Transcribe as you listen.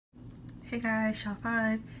Hey guys, shot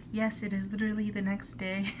 5. Yes, it is literally the next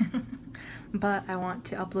day. But I want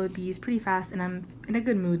to upload these pretty fast and I'm in a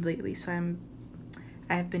good mood lately, so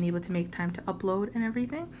I've been able to make time to upload and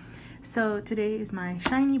everything. So today is my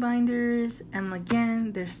SHINee binders, and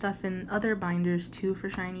again, there's stuff in other binders too for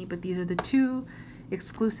SHINee, but these are the two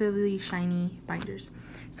exclusively SHINee binders.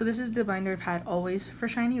 So this is the binder I've had always for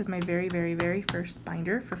SHINee. It was my very first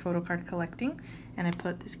binder for photocard collecting, and I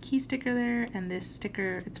put this key sticker there, and this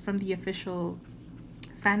sticker, it's from the official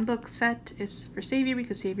fan book set. It's for Savior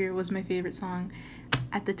because Savior was my favorite song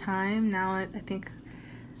at the time. Now I think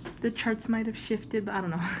the charts might have shifted, but I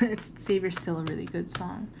don't know. Savior's still a really good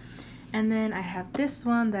song. And then I have this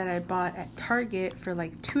one that I bought at Target for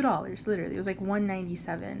like $2, literally. It was like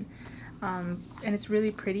 $1.97. And it's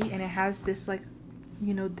really pretty, and it has this, like,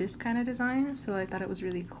 you know, this kind of design, so I thought it was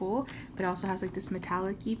really cool. But it also has like this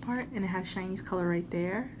metallic-y part, and it has SHINee's color right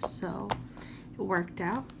there, so it worked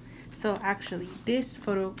out. So actually this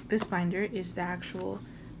binder is the actual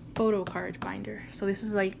Photocard binder. So this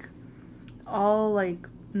is like all like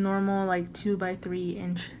normal like 2x3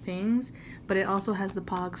 inch things, but it also has the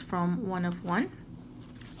pogs from 1 of 1.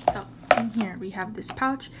 So in here we have this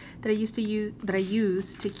pouch that I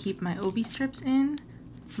use to keep my obi strips in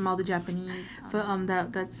from all the Japanese. But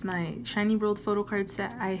that's my SHINee World Photocard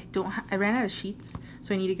set. I ran out of sheets,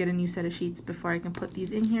 so I need to get a new set of sheets before I can put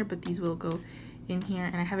these in here, but these will go in here,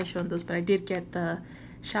 and I haven't shown those, but I did get the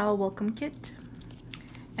Shallow Welcome Kit.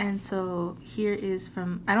 And so here is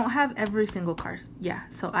from, I don't have every single card, yeah,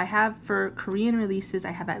 so I have for Korean releases,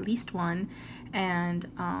 I have at least one, and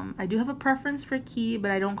I do have a preference for key, but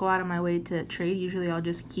I don't go out of my way to trade. Usually I'll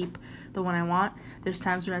just keep the one I want. There's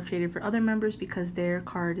times when I've traded for other members because their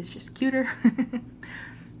card is just cuter.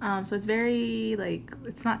 So it's very, like,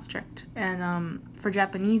 it's not strict. And for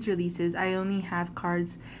Japanese releases, I only have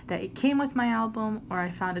cards that it came with my album or I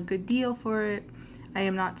found a good deal for it. I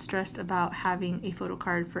am not stressed about having a photo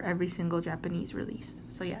card for every single Japanese release.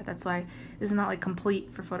 So yeah, that's why this is not like complete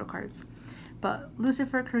for photo cards. But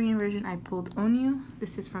Lucifer Korean version, I pulled Onyu.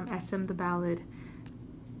 This is from SM the Ballad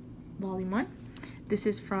Volume 1. This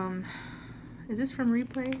is from, is this from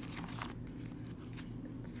Replay?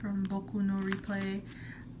 From Boku no Replay.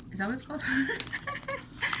 Is that what it's called?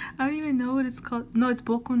 I don't even know what it's called. No, it's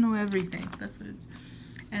Boku no Everything. That's what it's.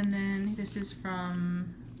 And then this is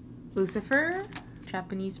from Lucifer,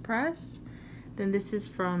 Japanese press. Then this is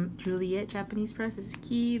from Juliet, Japanese press. This is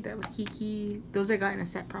Key. That was Kiki. Those I got in a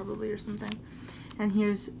set probably or something. And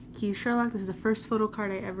here's Key Sherlock. This is the first photo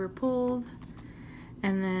card I ever pulled.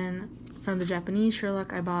 And then from the Japanese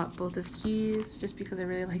Sherlock, I bought both of Keys just because I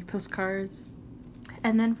really like those cards.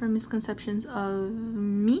 And then for Misconceptions of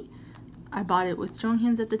Me, I bought it with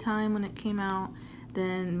Jonghyun's at the time when it came out.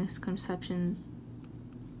 Then Misconceptions,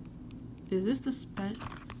 is this the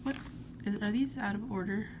what? Are these out of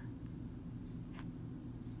order?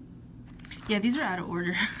 Yeah, these are out of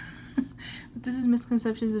order. But this is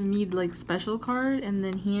Misconceptions of Me, like special card. And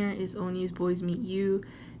then here is Onyu's Boys Meet You,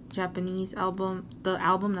 Japanese album, the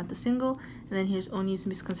album, not the single. And then here's Onyu's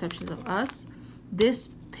Misconceptions of Us. This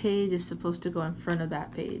page is supposed to go in front of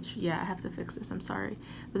that page. Yeah, I have to fix this, I'm sorry.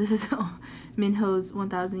 But this is Minho's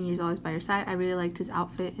 1000 Years Always by Your Side. I really liked his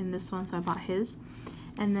outfit in this one, so I bought his.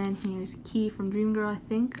 And then here's Key from Dreamgirl. I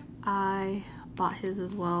think I bought his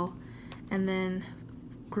as well. And then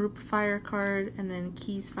Group Fire card, and then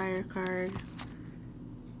Key's Fire card.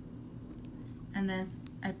 And then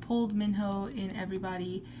I pulled Minho in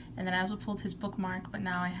Everybody, and then I also pulled his bookmark, but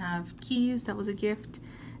now I have Keys, that was a gift.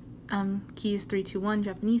 Keys 321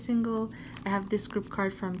 Japanese single. I have this group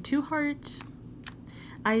card from Two Heart.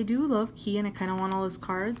 I do love Key and I kind of want all his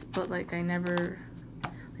cards, but like I never,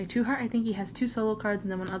 like Two Heart, I think he has 2 solo cards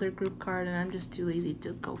and then 1 other group card, and I'm just too lazy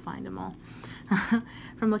to go find them all.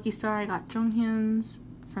 From Lucky Star, I got Jonghyun's.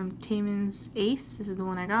 From Taemin's Ace, this is the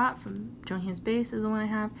one I got. From Jonghyun's Base is the one I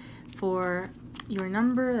have. For Your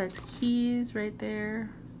Number, that's Keys right there.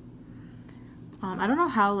 I don't know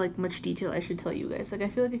how like much detail I should tell you guys. Like I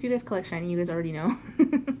feel like if you guys collect SHINee, you guys already know.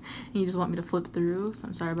 And you just want me to flip through, so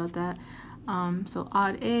I'm sorry about that. So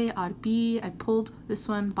Odd A, Odd B, I pulled this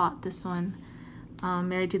one, bought this one.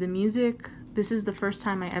 Married to the Music. This is the first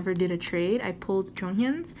time I ever did a trade. I pulled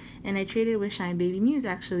Jonghyun's, and I traded with Shine Baby Muse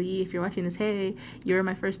actually. If you're watching this, hey, you're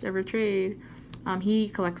my first ever trade. He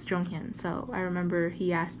collects Jonghyun, so I remember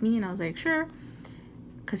he asked me and I was like, sure.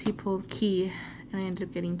 Because he pulled Key, and I ended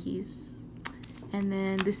up getting Keys. And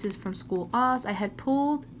then this is from School Oz. I had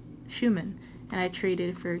pulled Schumann and I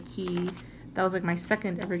traded for Key. That was like my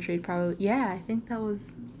second ever trade probably. Yeah, I think that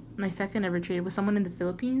was my second ever trade with someone in the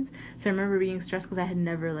Philippines. So I remember being stressed because I had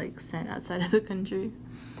never like sent outside of the country.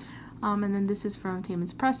 And then this is from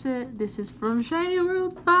Taemin's Press It. This is from SHINee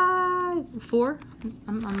World 5. 4?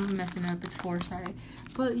 I'm messing up. It's 4, sorry.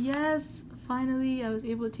 But yes, finally I was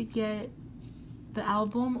able to get the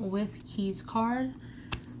album with Key's card.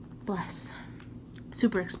 Bless.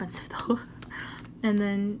 Super expensive though. And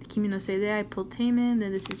then Kimi no Seide, I pulled Taemin.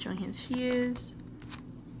 Then this is Jonghyun's She Is.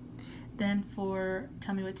 Then for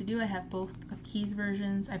Tell Me What to Do, I have both of Key's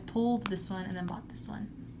versions. I pulled this one and then bought this one.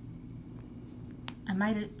 I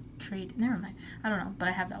might have traded, never mind. I don't know, but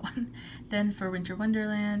I have that one. Then for Winter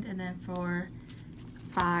Wonderland, and then for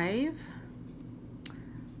 5.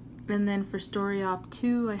 And then for Story Op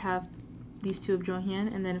 2, I have these two of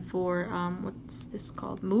Jonghyun. And then for, what's this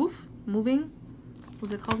called? Moving?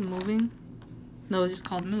 Was it called Moving? No, it's just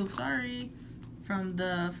called Move, sorry. From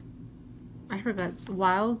the, I forgot,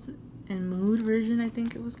 Wild and Mood version, I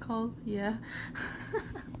think it was called. Yeah.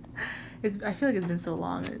 I feel like it's been so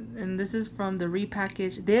long. And this is from the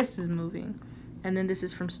repackage. This is Moving. And then this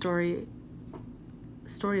is from Story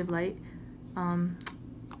of Light.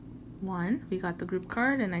 1. We got the group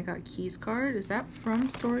card and I got Key's card. Is that from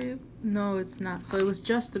Story? No, it's not. So it was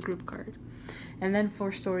just the group card. And then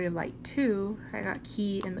for Story of Light 2, I got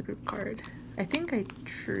Key and the group card. I think I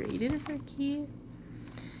traded it for Key.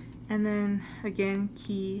 And then again,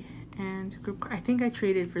 Key and group card. I think I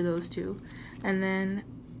traded for those two. And then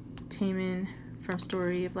Taemin from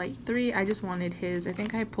Story of Light 3. I just wanted his. I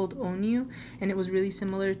think I pulled Onyu, and it was really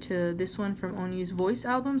similar to this one from Onyu's Voice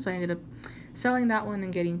album. So I ended up selling that one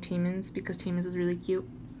and getting Taemin's because Taemin's was really cute.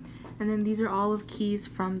 And then these are all of Key's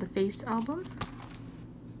from the Face album.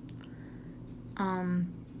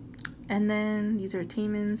 And then these are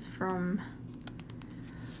Taemin's from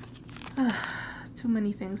too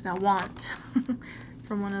many things now. Want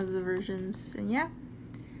from one of the versions, and yeah.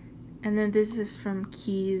 And then this is from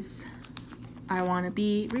Key's I Wanna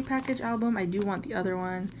Be repackage album. I do want the other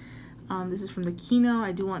one. This is from the Kino.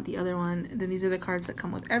 I do want the other one. And then these are the cards that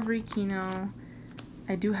come with every Kino.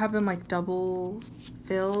 I do have them like double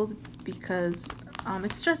filled because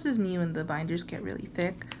it stresses me when the binders get really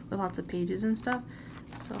thick with lots of pages and stuff.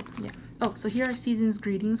 So yeah. Oh, so here are Season's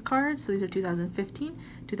Greetings cards. So these are 2015,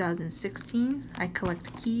 2016. I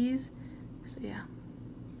collect Keys. So yeah.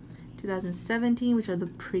 2017, which are the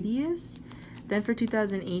prettiest. Then for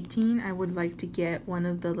 2018, I would like to get one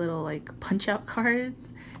of the little like punch out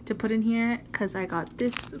cards to put in here because I got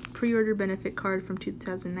this pre-order benefit card from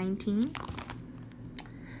 2019.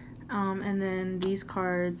 And then these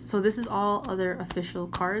cards. So this is all other official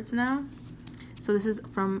cards now. So this is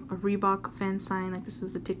from a Reebok fan sign. Like this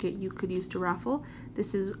was a ticket you could use to raffle.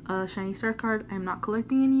 This is a SHINee Star card. I'm not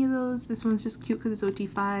collecting any of those. This one's just cute because it's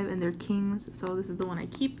OT5 and they're kings. So this is the one I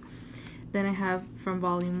keep. Then I have from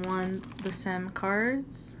Volume 1 the SEM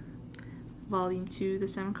cards. Volume 2 the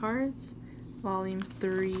SEM cards. Volume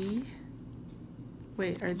 3.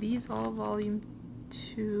 Wait, are these all Volume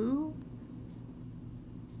 2?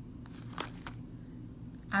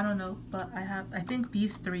 I don't know, but I think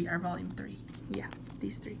these 3 are Volume 3. Yeah,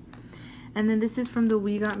 these 3. And then this is from the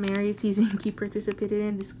We Got Married season Key participated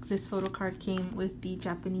in. This photo card came with the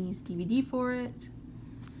Japanese DVD for it.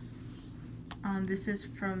 This is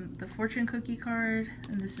from the Fortune Cookie card,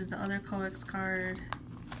 and this is the other Coex card.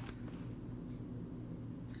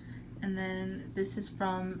 And then this is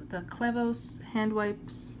from the Clevos hand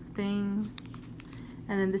wipes thing.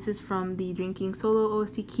 And then this is from the Drinking Solo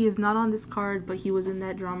OST. Key is not on this card, but he was in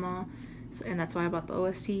that drama. So, and that's why I bought the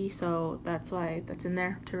OST, so that's why that's in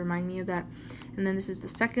there to remind me of that. And then this is the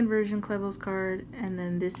second version Clevos card, and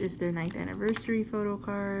then this is their 9th anniversary photo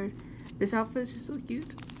card. This outfit is just so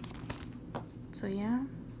cute. So yeah.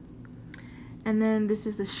 And then this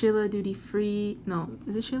is the Sheila Duty Free, no,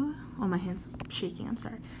 is it Sheila? Oh, my hand's shaking, I'm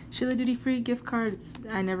sorry. Sheila Duty Free gift card.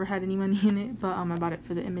 I never had any money in it, but I bought it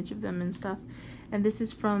for the image of them and stuff. And this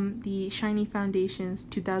is from the SHINee Foundation's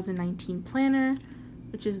 2019 planner,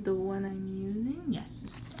 which is the one I'm using.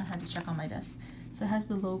 Yes, I had to check on my desk. So it has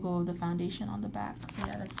the logo of the foundation on the back. So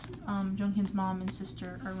yeah, that's Jonghyun's mom and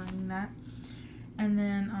sister are running that. And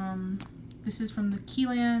then this is from the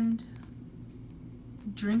Keyland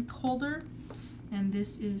drink holder, and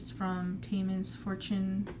this is from Taemin's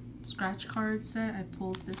Fortune scratch card set. I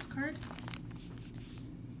pulled this card.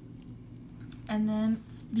 And then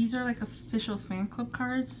these are like official fan club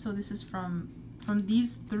cards. So this is from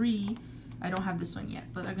these 3. I don't have this one yet,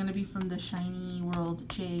 but they're gonna be from the SHINee World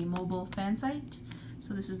J mobile fan site.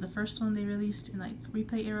 So this is the first one they released in like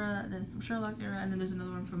Replay era, then from Sherlock era, and then there's another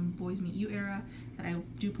one from Boys Meet You era that I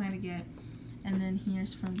do plan to get. And then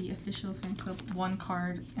here's from the official fan club 1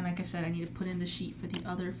 card, and like I said, I need to put in the sheet for the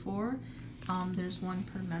other 4. There's 1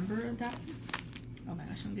 per member of that Oh my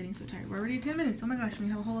gosh, I'm getting so tired. We're already at 10 minutes. Oh my gosh, we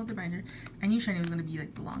have a whole other binder. I knew SHINee was going to be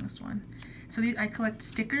like the longest one. So I collect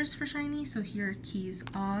stickers for SHINee. So here are keys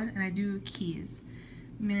odd, and I do keys.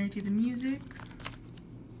 Married to the Music.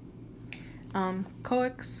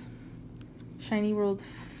 Coex. SHINee World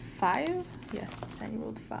 5. Yes, SHINee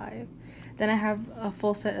World 5. Then I have a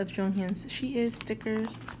full set of Jonghyun's She Is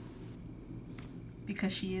stickers.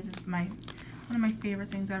 Because She Is one of my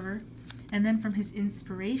favorite things ever. And then from his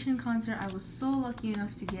Inspiration concert, I was so lucky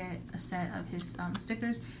enough to get a set of his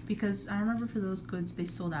stickers because I remember for those goods, they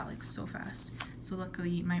sold out like so fast. So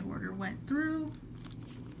luckily my order went through.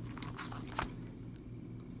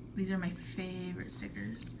 These are my favorite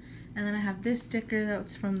stickers. And then I have this sticker that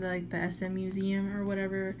was from the SM Museum or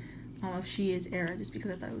whatever of She Is era, just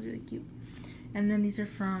because I thought it was really cute. And then these are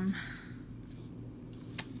from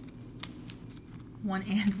One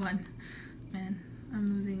and One. Man,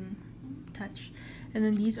 I'm losing touch. And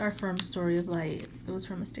then these are from Story of Light. It was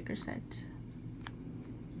from a sticker set.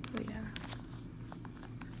 So yeah.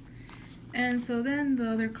 And so then the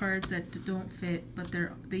other cards that don't fit, but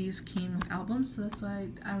these came with albums, so that's why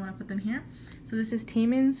I want to put them here. So this is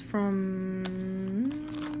Taemin's from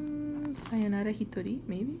Sayonara Hitori,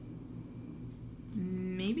 maybe?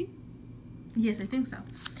 Maybe? Yes, I think so.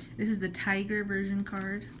 This is the Tiger version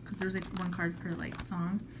card, because there's like one card per like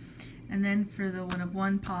song. And then for the one of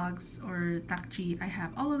one Pogs or Takji, I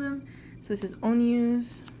have all of them. So this is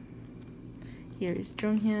Onyu's. Here is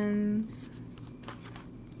Jonghyun's.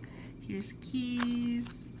 Here's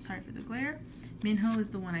Keys. Sorry for the glare. Minho is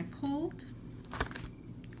the one I pulled.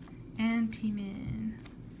 And Taemin.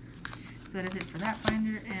 So that is it for that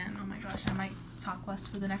binder. And oh my gosh, I might talk less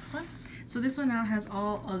for the next one. So this one now has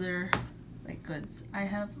all other like goods. I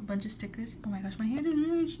have a bunch of stickers. Oh my gosh, my hand is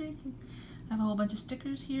really shaking. I have a whole bunch of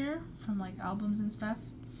stickers here from like albums and stuff.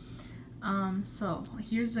 So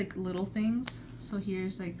here's like little things. So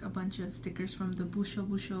here's like a bunch of stickers from the Busho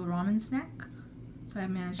Busho ramen snack. So I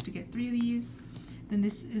managed to get 3 of these. Then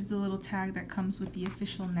this is the little tag that comes with the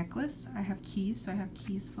official necklace. I have Keys, so I have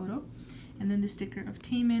Keys photo. And then the sticker of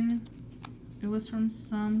Taemin. It was from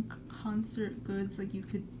some concert goods, like you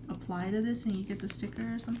could apply to this and you get the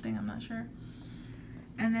sticker or something, I'm not sure.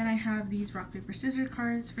 And then I have these rock, paper, scissors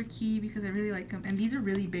cards for Key because I really like them. And these are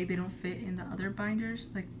really big, they don't fit in the other binders,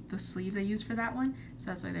 like the sleeves I used for that one. So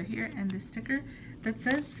that's why they're here. And this sticker that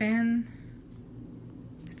says it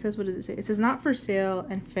says, what does it say? It says not for sale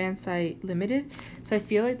and fan site limited. So I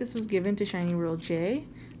feel like this was given to SHINee World J,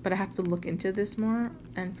 but I have to look into this more.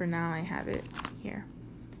 And for now I have it here.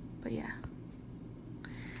 But yeah.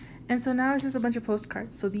 And so now it's just a bunch of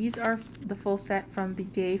postcards. So these are the full set from the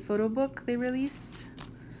Day photo book they released.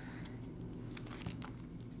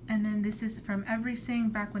 And then this is from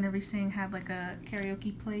Everysing, back when Everysing had like a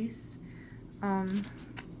karaoke place. And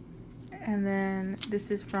then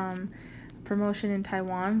this is from promotion in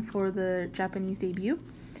Taiwan for the Japanese debut.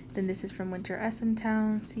 Then this is from Winter SM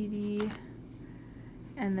Town CD.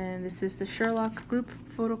 And then this is the Sherlock group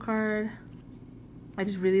photo card. I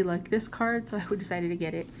just really like this card, so I decided to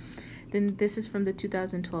get it. Then this is from the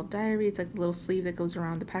 2012 diary. It's like a little sleeve that goes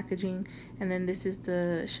around the packaging. And then this is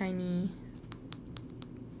the SHINee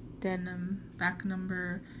denim back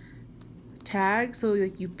number tag. So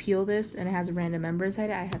like you peel this and it has a random member inside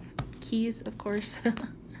it. I have Keys, of course.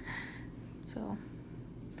 So,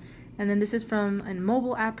 and then this is from a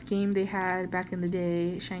mobile app game they had back in the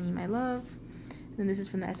day, SHINee My Love. Then this is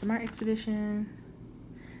from the SMR exhibition.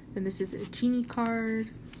 Then this is a genie card.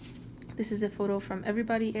 This is a photo from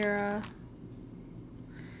Everybody era.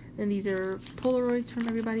 Then these are Polaroids from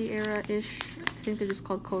Everybody era-ish. I think they're just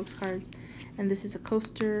called Codex cards. And this is a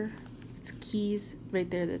coaster. It's Keys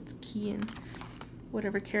right there. That's Key and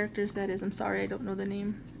whatever characters that is. I'm sorry, I don't know the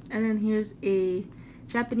name. And then here's a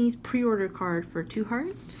Japanese pre-order card for 2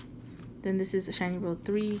 Heart. Then this is a SHINee World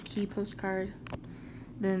 3 Key postcard.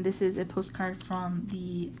 Then this is a postcard from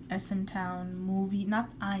the SM Town movie,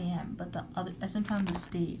 not I Am, but the other SM Town the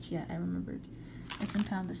stage. Yeah, I remembered. SM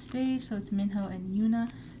Town the stage. So it's Minho and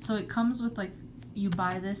Yuna. So it comes with like, you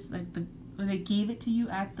buy this like they gave it to you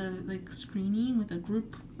at the like screening with a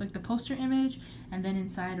group, like the poster image, and then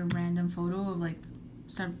inside a random photo of like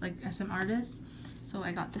SM artists. So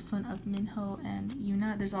I got this one of Minho and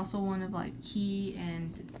Yuna. There's also one of like Key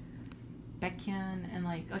and Baekhyun and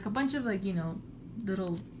like a bunch of like, you know,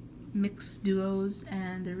 little mixed duos,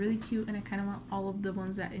 and they're really cute, and I kind of want all of the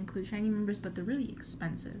ones that include SHINee members, but they're really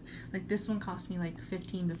expensive. Like this one cost me like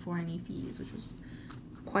 $15 before any fees, which was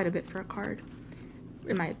quite a bit for a card,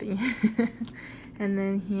 in my opinion. And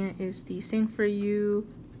then here is the Sing For You.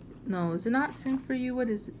 No, is it not Sing For You? What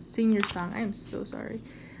is it? Sing Your Song. I am so sorry.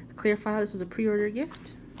 Clear file. This was a pre-order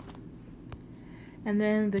gift. And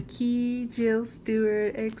then the Key Jill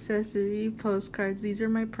Stewart accessory postcards. These are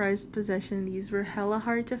my prized possession. These were hella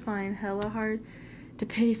hard to find, hella hard to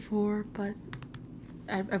pay for, but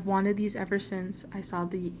I've wanted these ever since I saw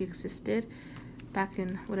they existed back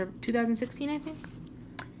in whatever 2016, I think.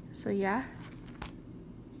 So yeah,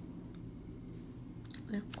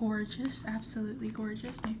 they're gorgeous, absolutely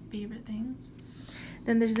gorgeous, my favorite things.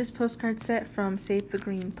 Then there's this postcard set from Save the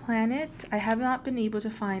Green Planet. I have not been able to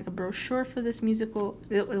find a brochure for this musical.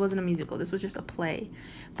 It wasn't a musical, this was just a play,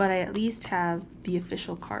 but I at least have the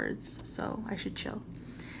official cards, so I should chill.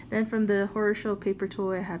 Then from the horror show paper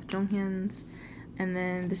toy, I have Jonghyun's, and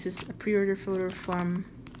then this is a pre-order photo from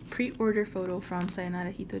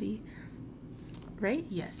Sayonara Hitori. Right?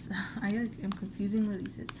 Yes. I am confusing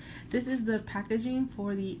releases. This is the packaging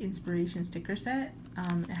for the inspiration sticker set.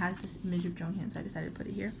 It has this image of Jonghyun, so I decided to put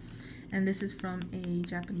it here. And this is from a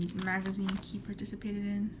Japanese magazine Key participated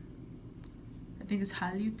in. I think it's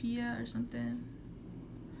Hallyu or something.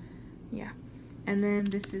 Yeah. And then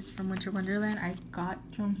this is from Winter Wonderland. I got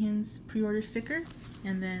Jonghyun's pre-order sticker,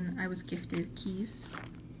 and then I was gifted keys.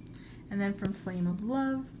 And then from Flame of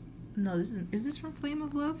Love. No, this isn't. Is this from Flame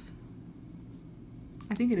of Love?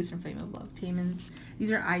 I think it is from Flame of Love. Taemin's.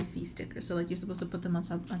 These are IC stickers, so like you're supposed to put them on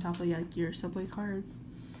top of like your subway cards.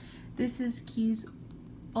 This is Key's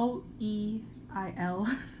OEIL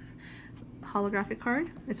holographic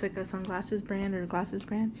card. It's like a sunglasses brand or glasses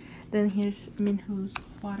brand. Then here's Minho's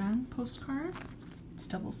Hwarang postcard. It's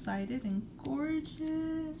double-sided and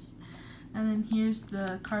gorgeous. And then here's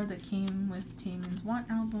the card that came with Taemin's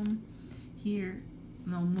Want album. Here.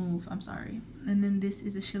 No, Move, I'm sorry. And then this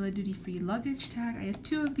is a Shilla Duty Free luggage tag. I have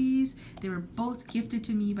 2 of these. They were both gifted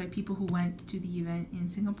to me by people who went to the event in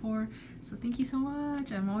Singapore. So thank you so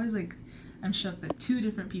much. I'm always like, I'm shocked that 2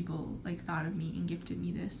 different people like thought of me and gifted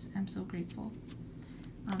me this. I'm so grateful.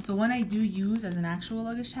 So one I do use as an actual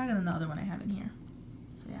luggage tag, and then the other one I have in here.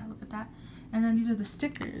 So yeah, look at that. And then these are the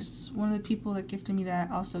stickers. One of the people that gifted me that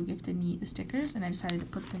also gifted me the stickers, and I decided to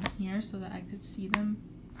put them here so that I could see them.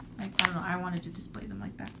 Like, I don't know, I wanted to display them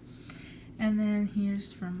like that. And then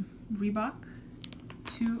here's from Reebok,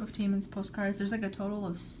 2 of Taemin's postcards. There's like a total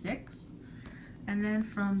of 6. And then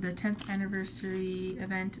from the 10th anniversary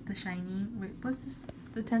event, the SHINee. Wait, was this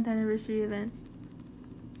the 10th anniversary event?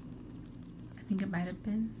 I think it might have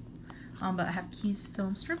been. But I have Key's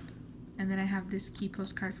film strip. And then I have this Key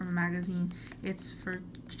postcard from a magazine. It's for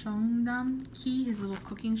Cheongdam Key, his little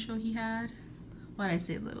cooking show he had. Why did I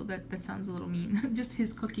say little? That sounds a little mean. Just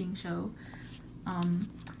his cooking show.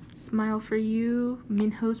 Smile for You,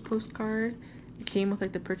 Minho's postcard. It came with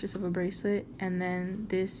like the purchase of a bracelet. And then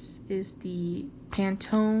this is the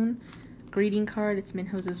Pantone greeting card. It's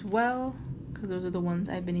Minho's as well, because those are the ones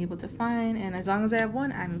I've been able to find. And as long as I have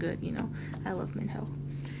one, I'm good, you know. I love Minho.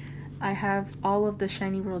 I have all of the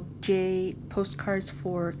SHINee World J postcards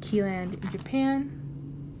for Keyland in Japan.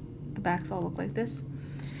 The backs all look like this.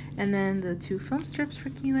 And then the 2 film strips for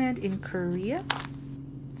Keyland in Korea.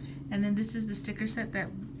 And then this is the sticker set that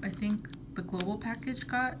I think the global package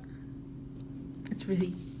got. It's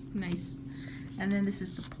really nice. And then this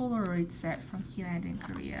is the Polaroid set from Keyland in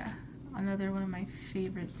Korea. Another one of my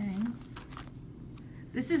favorite things.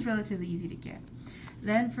 This is relatively easy to get.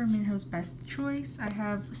 Then for Minho's Best Choice, I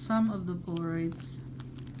have some of the Polaroids.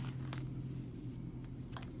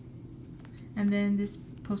 And then this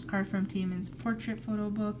postcard from Taemin's portrait photo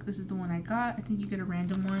book. This is the one I got. I think you get a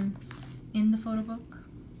random one in the photo book.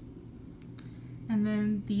 And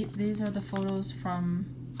then these are the photos from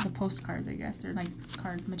the postcards, I guess. They're like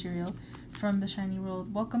card material from the SHINee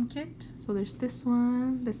World welcome kit. So there's this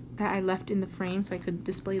one that I left in the frame so I could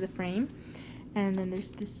display the frame. And then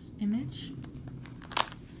there's this image.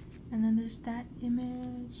 And then there's that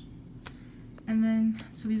image. And then,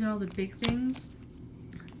 so these are all the big things.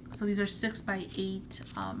 So these are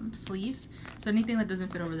 6x8 sleeves. So anything that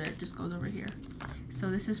doesn't fit over there just goes over here. So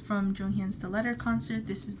this is from Jonghyun's The Letter concert.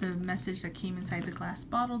 This is the message that came inside the glass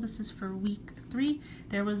bottle. This is for week 3.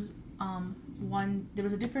 There was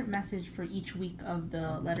a different message for each week of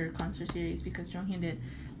the Letter concert series because Jonghyun did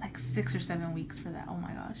like 6 or 7 weeks for that. Oh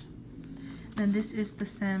my gosh. Then this is the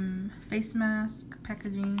SEM face mask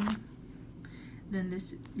packaging. Then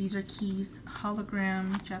these are Key's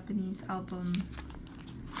hologram Japanese album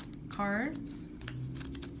cards,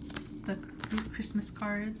 the Christmas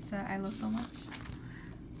cards that I love so much.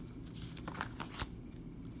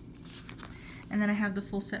 And then I have the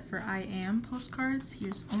full set for I Am postcards.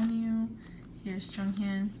 Here's Onyu, here's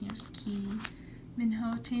Jonghyun, here's Key,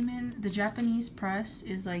 Minho, Taemin. The Japanese press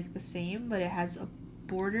is like the same, but it has a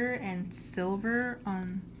border and silver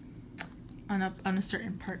on a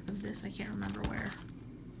certain part of this. I can't remember where.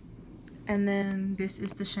 And then this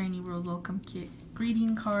is the SHINee World Welcome Kit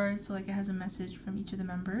greeting card. So like it has a message from each of the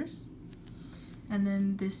members. And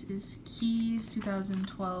then this is Keys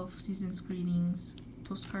 2012 Season's Greetings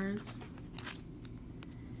postcards.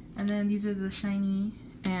 And then these are the SHINee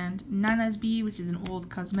and Nana's Bee, which is an old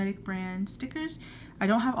cosmetic brand stickers. I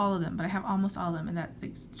don't have all of them, but I have almost all of them, and that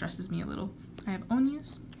like stresses me a little. I have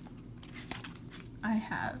Onyus, I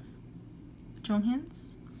have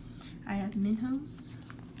Jonghyun's, I have Minho's,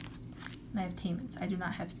 and I have Taemin's. I do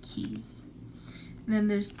not have Keys. And then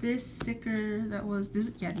there's this sticker that was this.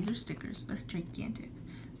 Yeah, these are stickers. They're gigantic.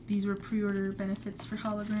 These were pre-order benefits for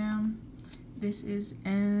hologram. This is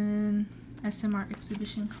an SMR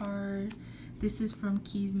exhibition card. This is from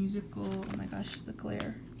Keys musical. Oh my gosh, the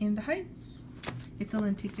glare. In the Heights. It's a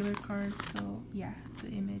lenticular card, so yeah, the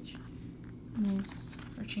image moves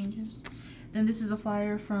or changes. Then this is a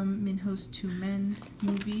flyer from Minho's Two Men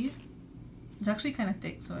movie. It's actually kind of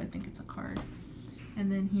thick, so I think it's a card.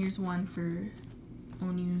 And then here's one for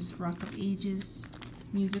Onyu's Rock of Ages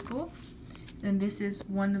musical. Then this is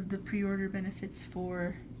one of the pre-order benefits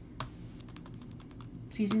for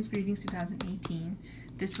Season's Greetings 2018.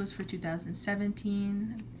 This was for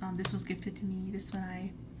 2017. This was gifted to me. This one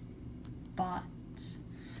I bought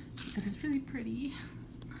because it's really pretty.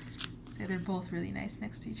 So they're both really nice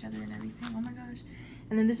next to each other and everything. Oh my gosh.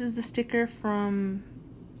 And then this is the sticker from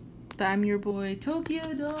the I'm Your Boy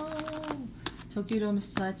Tokyo Dome. Tokyo Dome is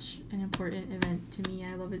such an important event to me.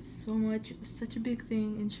 I love it so much. It was such a big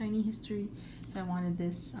thing in SHINee history. So I wanted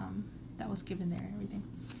this that was given there and everything.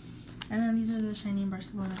 And then these are the SHINee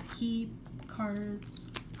Barcelona key cards.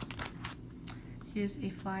 Here's a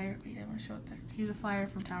flyer. Wait, I want to show it better. Here's a flyer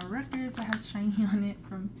from Tower Records that has SHINee on it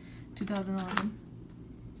from 2011.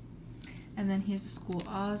 And then here's a School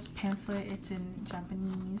Oz pamphlet. It's in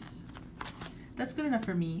Japanese. That's good enough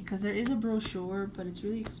for me because there is a brochure, but it's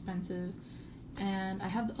really expensive. And I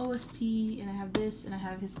have the OST, and I have this, and I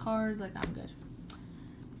have his card. Like, I'm good.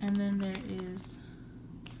 And then there is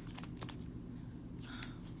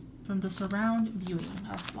from the surround viewing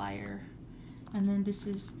a flyer. And then this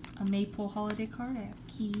is a Maypole holiday card. I have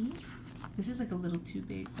Keys. This is like a little too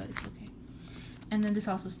big, but it's okay. And then this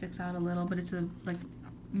also sticks out a little, but it's a like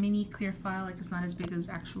mini clear file. Like it's not as big as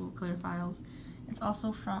actual clear files. It's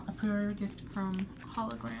also from a pre-order gift from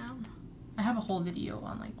Hologram. I have a whole video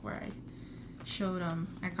on like where I showed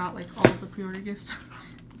I got like all the pre-order gifts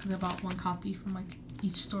because I bought one copy from like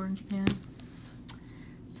each store in Japan.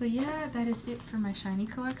 So yeah, that is it for my SHINee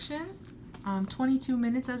collection. 22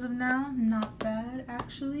 minutes as of now, not bad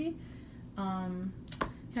actually. If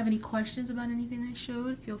you have any questions about anything I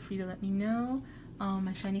showed, feel free to let me know.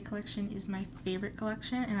 My SHINee collection is my favorite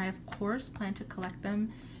collection, and I of course plan to collect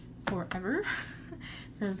them forever.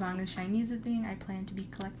 For as long as SHINee is a thing, I plan to be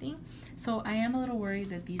collecting. So I am a little worried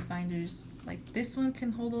that these binders, like this one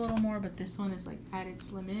can hold a little more, but this one is like at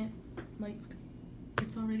its limit. Like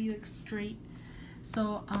it's already like straight.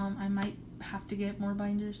 So I might have to get more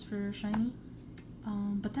binders for SHINee.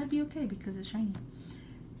 But that'd be okay because it's SHINee.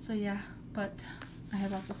 So yeah, but I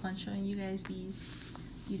had lots of fun showing you guys these.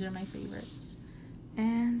 These are my favorites.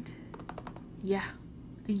 And yeah,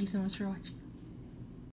 thank you so much for watching.